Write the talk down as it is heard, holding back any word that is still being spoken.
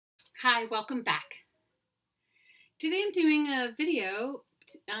Hi, welcome back. Today I'm doing a video.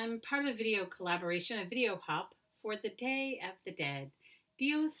 I'm part of a video collaboration, a video hop for the Day of the Dead,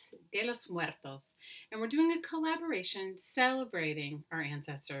 Dios de los Muertos. And we're doing a collaboration celebrating our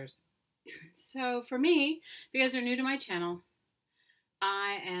ancestors. So for me, if you guys are new to my channel,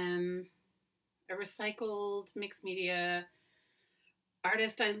 I am a recycled mixed media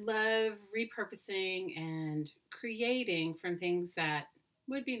artist. I love repurposing and creating from things that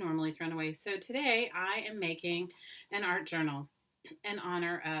would be normally thrown away. So today I am making an art journal in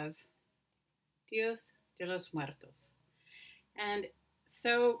honor of Dios de los Muertos. And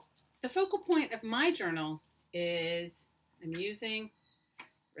so the focal point of my journal is I'm using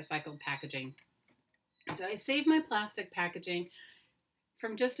recycled packaging. So I save my plastic packaging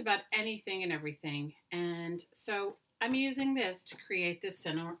from just about anything and everything. And so I'm using this to create this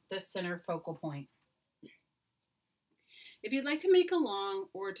center focal point. If you'd like to make along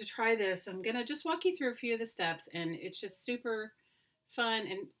or to try this, I'm going to just walk you through a few of the steps, and it's just super fun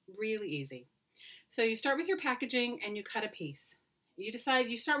and really easy. So you start with your packaging and you cut a piece. You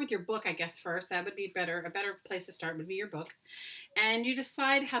start with your book, I guess, first. That would be better. A better place to start would be your book. And you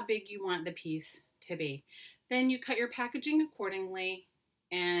decide how big you want the piece to be. Then you cut your packaging accordingly,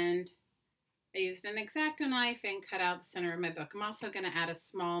 and I used an X-Acto knife and cut out the center of my book. I'm also going to add a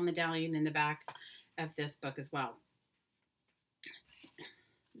small medallion in the back of this book as well.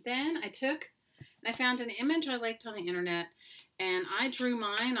 Then I found an image I liked on the internet, and I drew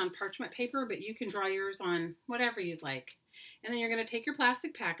mine on parchment paper, but you can draw yours on whatever you'd like. And then you're going to take your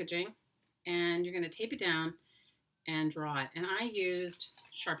plastic packaging and you're going to tape it down and draw it. And I used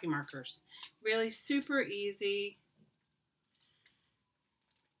Sharpie markers. Really super easy.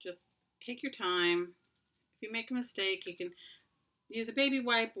 Just take your time. If you make a mistake, you can use a baby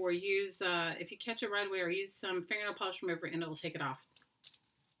wipe or use, if you catch it right away, or use some fingernail polish remover and it'll take it off.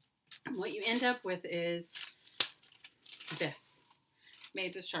 And what you end up with is this,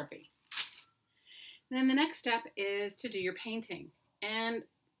 made with Sharpie. And then the next step is to do your painting. And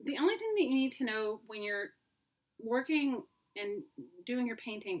the only thing that you need to know when you're working and doing your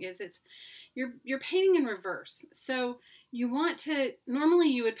painting is you're painting in reverse. So you want to, normally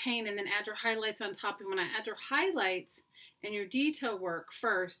you would paint and then add your highlights on top. You want to add your highlights and your detail work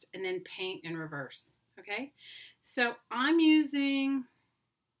first and then paint in reverse, okay? So I'm using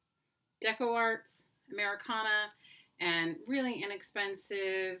Deco Arts, Americana, and really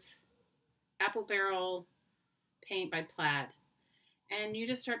inexpensive apple barrel paint by Plaid. And you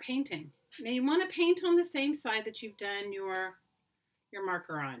just start painting. Now you want to paint on the same side that you've done your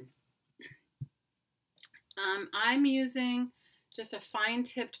marker on. I'm using just a fine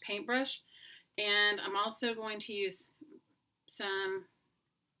tipped paintbrush, and I'm also going to use some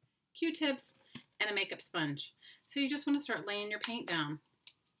Q-tips and a makeup sponge. So you just want to start laying your paint down.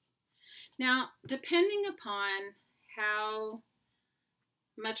 Now, depending upon how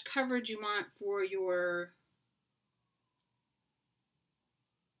much coverage you want for your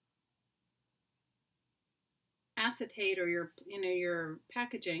acetate or your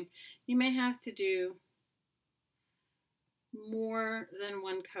packaging, you may have to do more than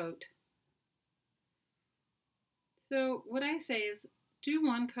one coat. So what I say is do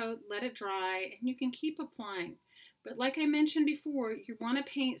one coat, let it dry, and you can keep applying. But like I mentioned before, you want to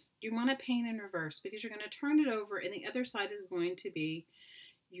paint in reverse, because you're going to turn it over and the other side is going to be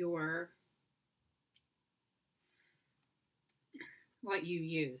what you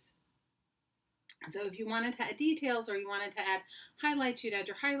use. So if you wanted to add details or you wanted to add highlights, you'd add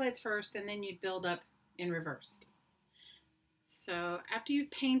your highlights first and then you'd build up in reverse. So after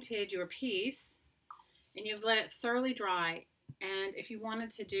you've painted your piece and you've let it thoroughly dry, and if you wanted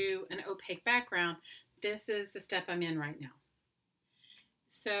to do an opaque background, this is the step I'm in right now.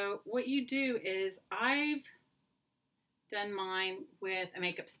 So what you do is I've done mine with a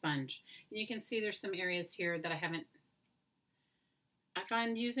makeup sponge. And you can see there's some areas here that I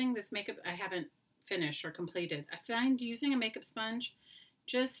find using this makeup, I haven't finished or completed. I find using a makeup sponge,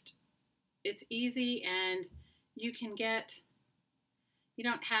 it's easy, and you can get, you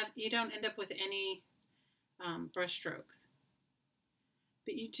don't end up with any brush strokes.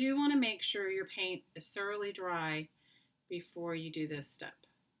 But you do want to make sure your paint is thoroughly dry before you do this step.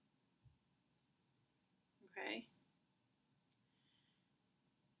 Okay?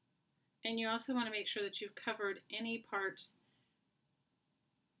 And you also want to make sure that you've covered any parts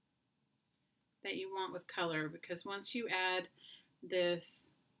that you want with color, because once you add this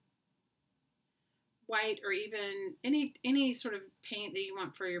white or even any sort of paint that you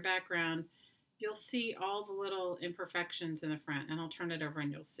want for your background, you'll see all the little imperfections in the front, and I'll turn it over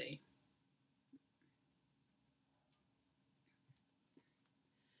and you'll see.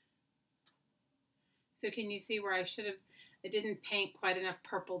 So can you see where I didn't paint quite enough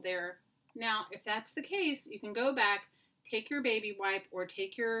purple there. Now, if that's the case, you can go back, take your baby wipe or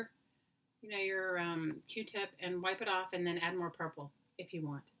take your Q-tip and wipe it off and then add more purple if you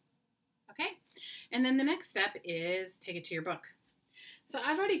want. Okay? And then the next step is take it to your book. So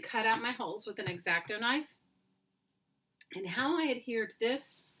I've already cut out my holes with an X-Acto knife. And how I adhered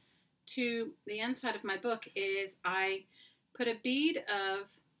this to the inside of my book is I put a bead of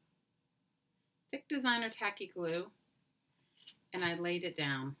thick designer tacky glue and I laid it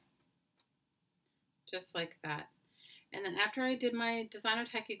down just like that. And then after I did my designer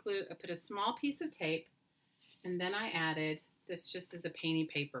tacky glue, I put a small piece of tape and then I added, this just is a painty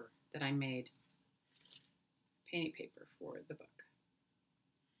paper that I made. Painty paper for the book.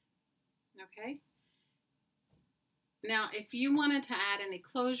 Okay. Now, if you wanted to add any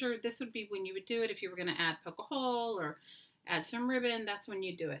closure, this would be when you would do it. If you were going to add poke a hole or add some ribbon, that's when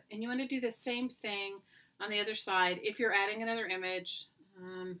you do it. And you want to do the same thing on the other side. If you're adding another image,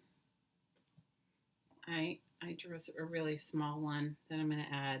 I drew a really small one that I'm going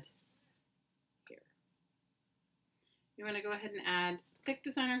to add here. You want to go ahead and add thick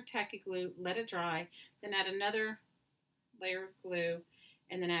designer tacky glue, let it dry, then add another layer of glue,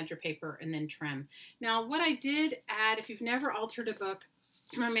 and then add your paper and then trim. Now, what I did add, if you've never altered a book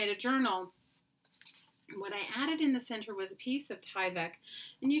or made a journal, what I added in the center was a piece of Tyvek,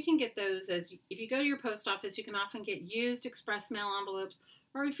 and you can get those if you go to your post office, you can often get used express mail envelopes,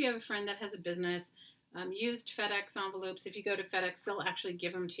 or if you have a friend that has a business, used FedEx envelopes. If you go to FedEx, they'll actually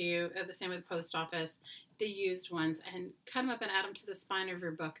give them to you. The same with the post office, the used ones, and cut them up and add them to the spine of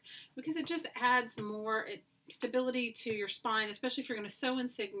your book because it just adds more stability to your spine, especially if you're going to sew in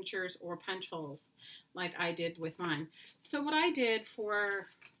signatures or punch holes like I did with mine. So what I did for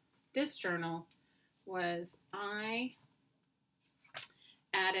this journal was I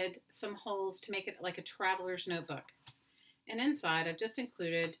added some holes to make it like a traveler's notebook. And inside I've just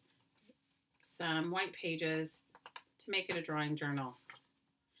included some white pages to make it a drawing journal.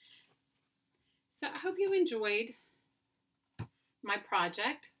 So I hope you enjoyed my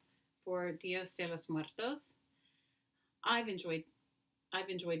project for Dios de los Muertos. I've enjoyed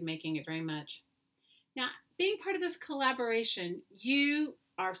making it very much. Now, being part of this collaboration, you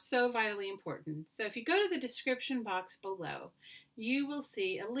are so vitally important. So if you go to the description box below, you will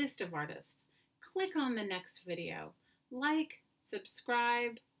see a list of artists. Click on the next video. Like,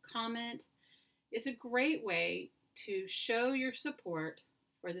 subscribe, comment. It's a great way to show your support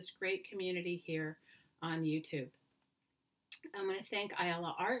for this great community here on YouTube. I'm going to thank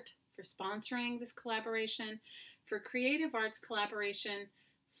Ayala Art for sponsoring this collaboration, for Creative Arts Collaboration,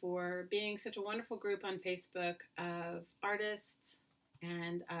 for being such a wonderful group on Facebook of artists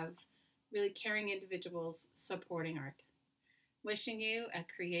and of really caring individuals supporting art. Wishing you a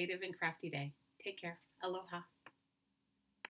creative and crafty day. Take care. Aloha.